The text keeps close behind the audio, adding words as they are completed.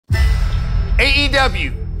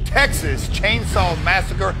AEW Texas Chainsaw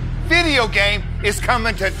Massacre video game is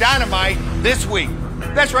coming to Dynamite this week.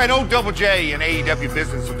 That's right, old Double J in AEW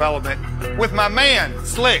Business Development with my man,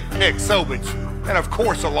 Slick Nick Sobich. And of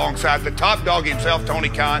course, alongside the top dog himself, Tony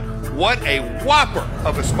Khan. What a whopper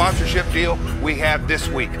of a sponsorship deal we have this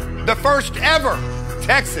week. The first ever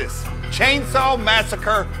Texas Chainsaw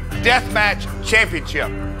Massacre Deathmatch Championship.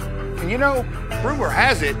 And you know, rumor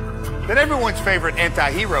has it that everyone's favorite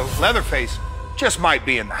anti-hero, Leatherface, just might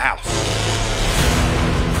be in the house.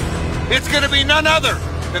 It's gonna be none other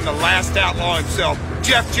than the last outlaw himself,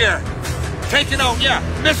 Jeff Jarrett, taking on,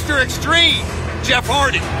 Mr. Extreme, Jeff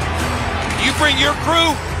Hardy. You bring your crew,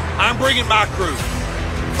 I'm bringing my crew.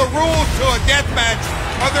 The rules to a death match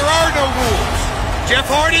are there are no rules. Jeff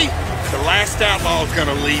Hardy, the last outlaw is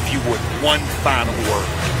gonna leave you with one final word.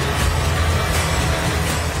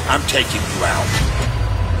 I'm taking you out.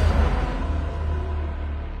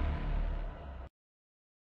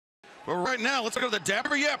 But right now, let's go to the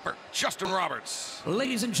Dapper Yapper, Justin Roberts.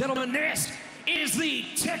 Ladies and gentlemen, this is the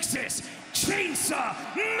Texas Chainsaw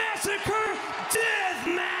Massacre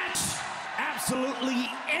Deathmatch. Absolutely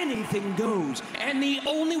anything goes, and the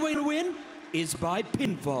only way to win is by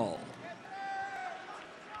pinfall.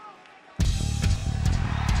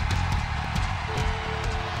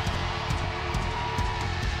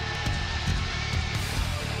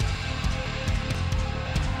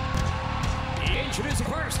 Introducing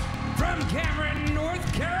first, from Cameron,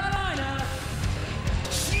 North Carolina,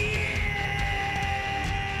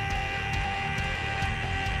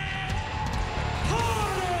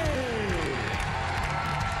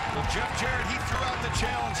 Jeff Jarrett, he threw out the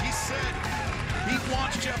challenge. He said he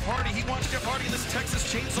wants Jeff Hardy. He wants Jeff Hardy in this Texas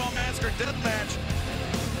Chainsaw Massacre Deathmatch.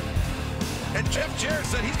 And Jeff Jarrett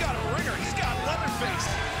said he's got a ringer. He's got Leatherface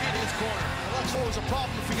in his corner. Well, that's always a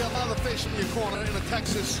problem if you got Leatherface in your corner in a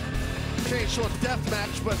Texas Chainsaw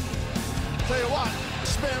Deathmatch. But tell you what,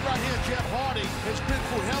 this man right here, Jeff Hardy, has been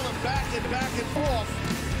through hell and back and forth.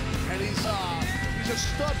 And he's a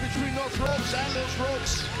stud between those ropes and those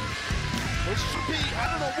ropes. This should be, I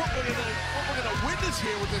don't know what we're gonna witness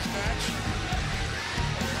here with this match.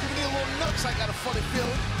 Giving me a little nuts, I got a funny feeling.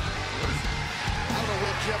 I don't know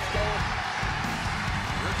where Jeff's going.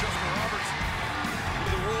 You're Justin Roberts.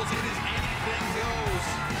 With the rules, it is anything goes.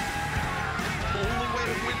 The only way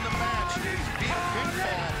to win the match is via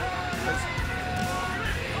pinfall.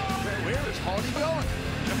 Where is Hardy going?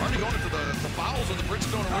 Jeff Hardy going into the bowels of the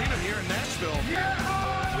Bridgestone Arena here in Nashville.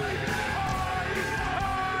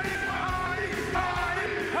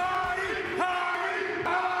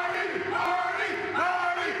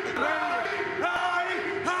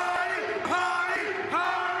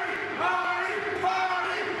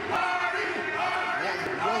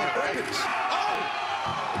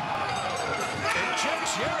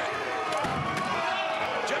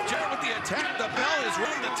 Jeff Jarrett with the attack. The bell is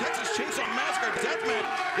ringing. The Texas Chainsaw Massacre Deathmatch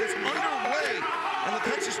is underway. And the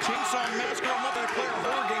Texas Chainsaw Massacre, a multiplayer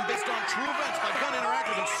horror game based on true events by Gun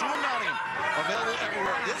Interactive and Sue Nottingham. Available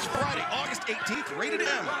everywhere this Friday, August 18th, rated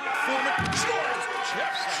M. Foreman George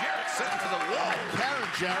Jeff Jarrett sent to the wall. Karen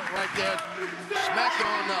Jarrett right there, smacking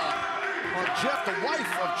on Jeff. The wife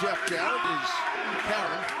of Jeff Jarrett is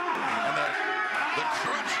Karen. And the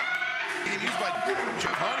crutch being used by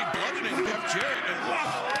Jeff Hardy, bludgeoning Jeff Jarrett. And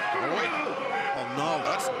oh wait, oh no,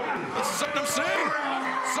 that's Satnam Singh.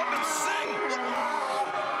 Satnam Singh.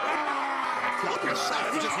 Look at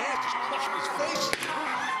Satnam just crushing his face.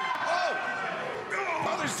 Oh,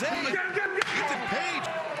 Father Zay, Ethan Page,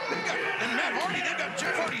 and Matt Hardy. They've got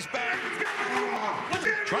Jeff Hardy's back.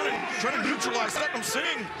 Trying to neutralize Satnam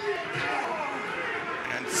Singh.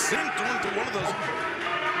 And Singh going to one of those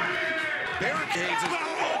barricades is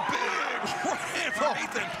big. For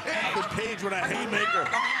Ethan Page with a haymaker.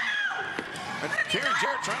 And Karen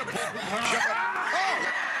Jarrett trying to pull Jeff up. Oh!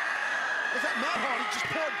 Was that Matt Hardy just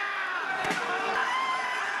poured?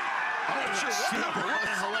 I'm not sure what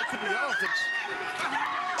the hell that could be. I don't think so.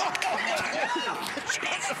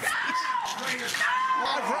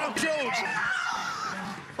 Live round Jones.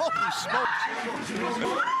 Holy smokes.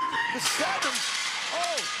 The Satnam.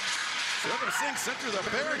 Oh! Satnam Singh sent through the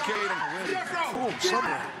barricade and oh,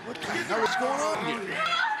 somewhere. What the hell is going on here?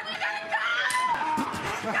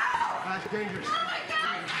 That's dangerous.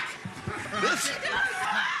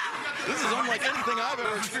 This is unlike anything I've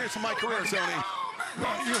ever experienced in my career, Tony.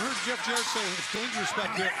 You heard Jeff Jarrett saying it's dangerous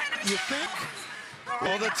back there. You think?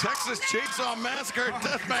 Well, the Texas Chainsaw Massacre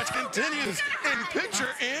Deathmatch continues in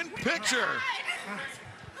picture-in-picture.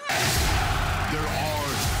 There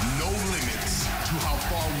are no limits to how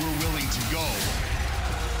far we're willing to go.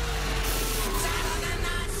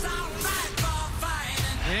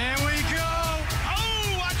 Here we go!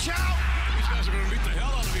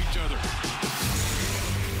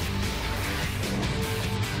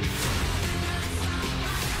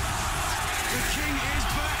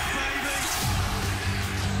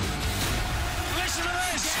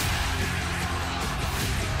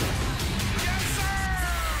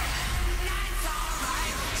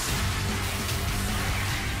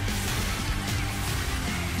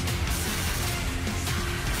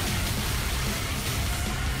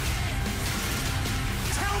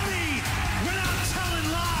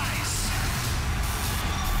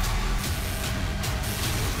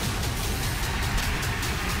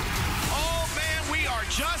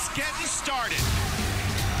 started.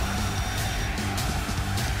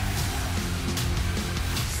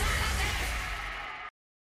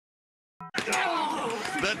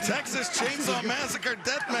 The Texas Chainsaw Massacre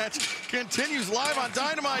Deathmatch continues live on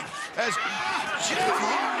Dynamite as Jeff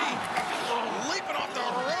Hardy leaping off the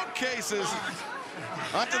road cases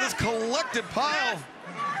onto this collected pile.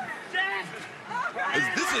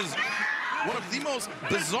 This is one of the most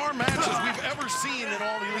bizarre matches we've ever seen in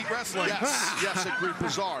all Elite Wrestling. Yes, agreed.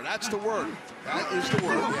 Bizarre. That's the word. That is the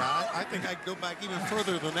word. Yeah, I think I can go back even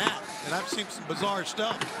further than that. And I've seen some bizarre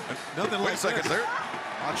stuff. Nothing like Wait a second, this.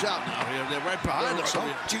 Watch out now. They're right behind us.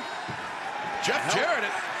 Jeff Jarrett.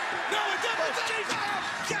 No, it's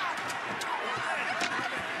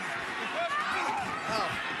up.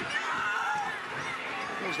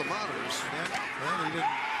 Those the monitors. Yeah, well, he didn't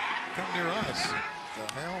come near us. The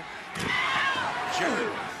hell?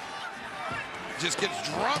 Jarrett just gets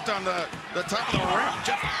dropped on the top of the ramp.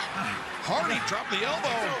 Jeff Hardy dropped the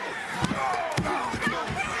elbow.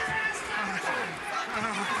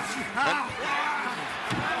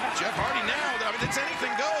 Jeff Hardy now, I mean, it's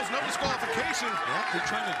anything goes, no disqualification. Yeah, they're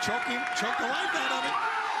trying to choke the life out of him.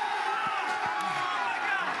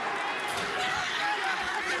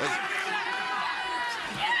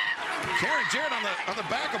 Carrying Jarrett on the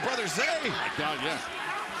back of Brother Zay. My God, yeah.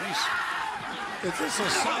 Jeez. Is this a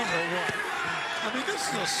sight or what? I mean, this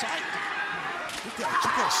is a sight. You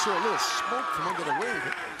guys saw a little smoke from under the ring.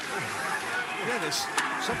 Yeah, there's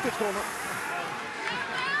something going on.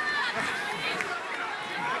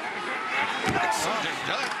 Sonjay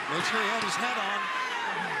Dutt. Make sure he had his hat on.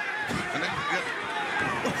 And then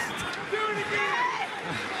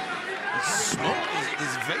smoke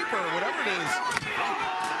is vapor or whatever it is.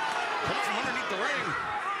 Coming from underneath the ring.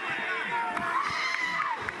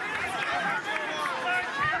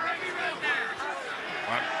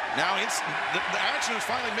 Now the action has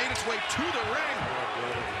finally made its way to the ring.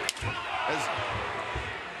 As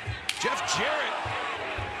Jeff Jarrett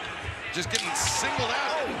just getting singled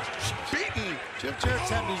out, beaten. Jeff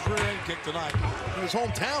Jarrett's having his rear end kicked tonight. In his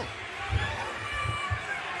hometown.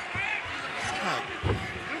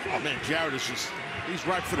 Oh, man, Jarrett is just, he's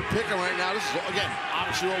ripe for the picking right now. This is, again,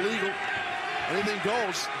 obviously illegal. Anything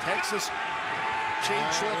goes. Texas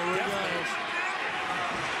Chainsaw Deathmatch.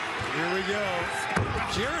 Here we go.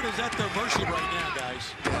 Jarrett is at their mercy right now,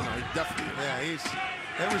 guys. Yeah, no, definitely. Yeah, he's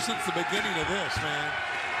ever since the beginning of this, man.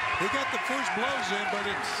 He got the first blows in, but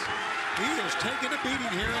he is taking a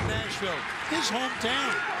beating here in Nashville, his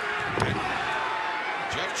hometown.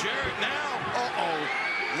 Jeff Jarrett now.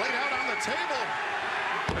 Laid out on the table.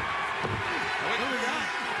 What do we got?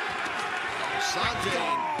 Sonjay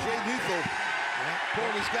and Jay Lethal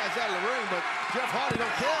pulling these guys out of the ring, but Jeff Hardy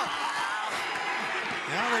don't care.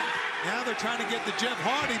 Now they're trying to get to Jeff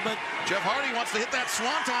Hardy, but Jeff Hardy wants to hit that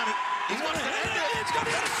swanton. He wants to end it. It's going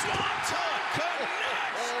to be a swanton.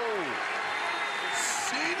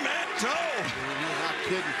 Cemento. You're not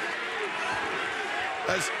kidding.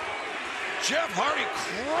 As Jeff Hardy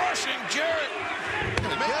crushing Jarrett.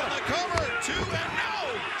 Making the cover. 2 and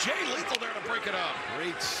no. Jay Lethal there to break it up.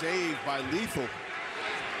 Great save by Lethal.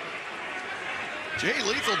 Jay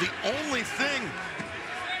Lethal, the only thing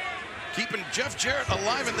keeping Jeff Jarrett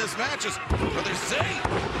alive in this match is Brother Zay.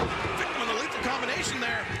 Victim of the lethal combination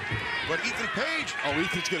there. But Ethan Page. Oh,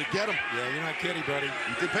 Ethan's going to get him. yeah, you're not kidding, buddy.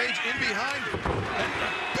 Ethan Page in behind. And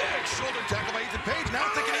a big shoulder tackle by Ethan Page.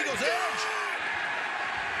 Now thinking Eagle's edge.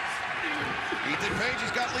 Ethan Page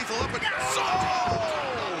has got Lethal up and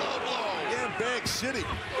low blow. Yeah, Bag City.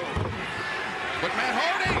 But Matt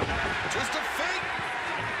Hardy, just a fake.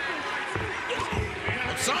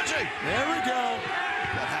 And Sonjay. There we go.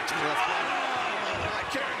 That hat's left.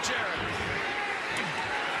 Like Karen Jarrett.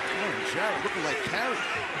 Oh, Jarrett looking like Carrie.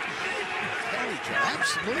 Carrie Jarrett.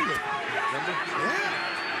 Absolutely. Remember?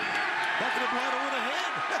 Yeah. Bucket of blood over the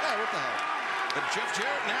head. What the hell? And Jeff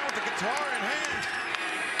Jarrett now with the guitar in hand.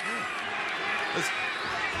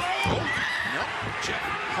 No. Jeff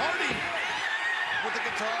Hardy with the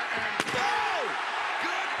guitar and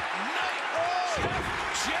good night, Jeff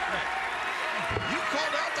Jarrett. You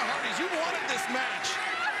called out the Hardys. You wanted this match.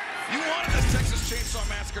 You wanted this Texas Chainsaw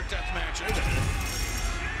Massacre Deathmatch.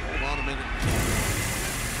 Hold on a minute.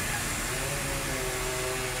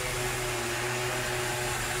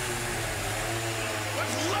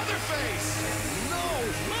 What's Leatherface? No,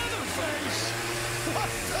 Leatherface. What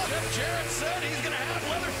the? Jeff Jarrett said he's going to have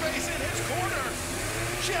Leatherface in his corner.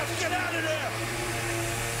 Jeff, get out of there.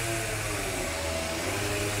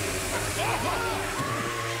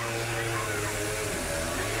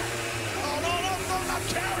 Oh, no, not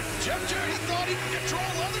Jarrett. Jeff Jarrett, he thought he could control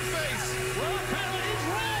Leatherface. Well, apparently he's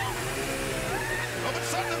wrong. Oh, but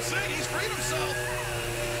Satnam Singh, he's freed himself.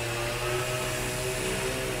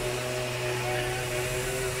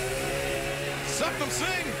 Satnam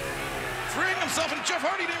Singh freeing himself, and Jeff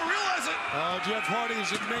Hardy didn't realize it. Jeff Hardy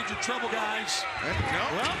is in major trouble, guys. No.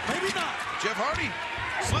 Well, maybe not. Jeff Hardy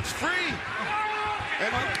slips free.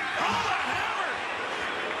 And the hammer!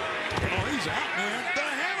 Oh, he's out, man. The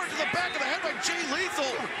hammer to the back of the head by Jay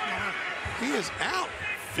Lethal. He is out.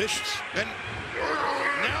 Vicious. And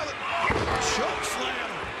now the choke slam.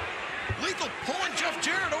 Lethal pulling Jeff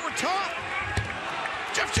Jarrett over top.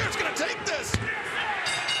 Jeff Jarrett's gonna take this.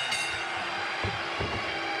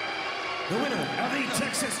 The winner of the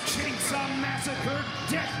Texas Chainsaw Massacre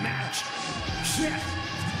Deathmatch, Jeff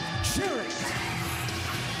Jarrett.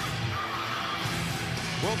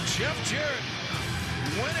 Well, Jeff Jarrett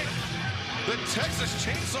winning the Texas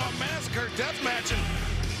Chainsaw Massacre Deathmatch, and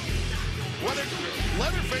whether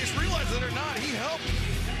Leatherface realized it or not, he helped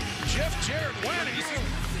Jeff Jarrett win. And you see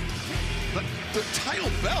the title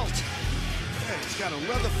belt. Yeah, he's got a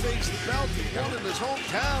Leatherface belt. He won in his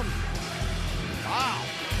hometown. Wow.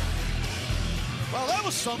 Well, that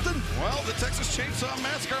was something. Well, the Texas Chainsaw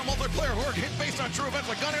Massacre, a multiplayer horror game based on true events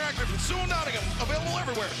like Gun Interactive and Sue Nottingham, available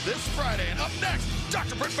everywhere this Friday. And up next,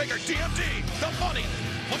 Dr. Britt Baker, DMD, the Bunny,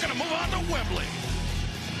 looking to move on to Wembley.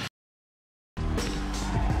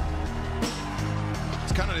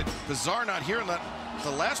 It's kind of bizarre not hearing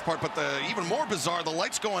the last part, but even more bizarre, the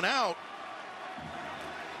lights going out.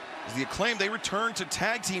 As the Acclaim, they return to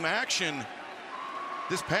tag team action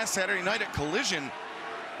this past Saturday night at Collision.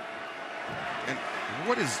 And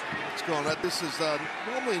what's going on? This is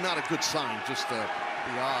normally not a good sign. Just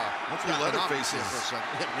Hopefully Leatherface is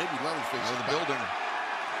maybe Leatherface out of the building.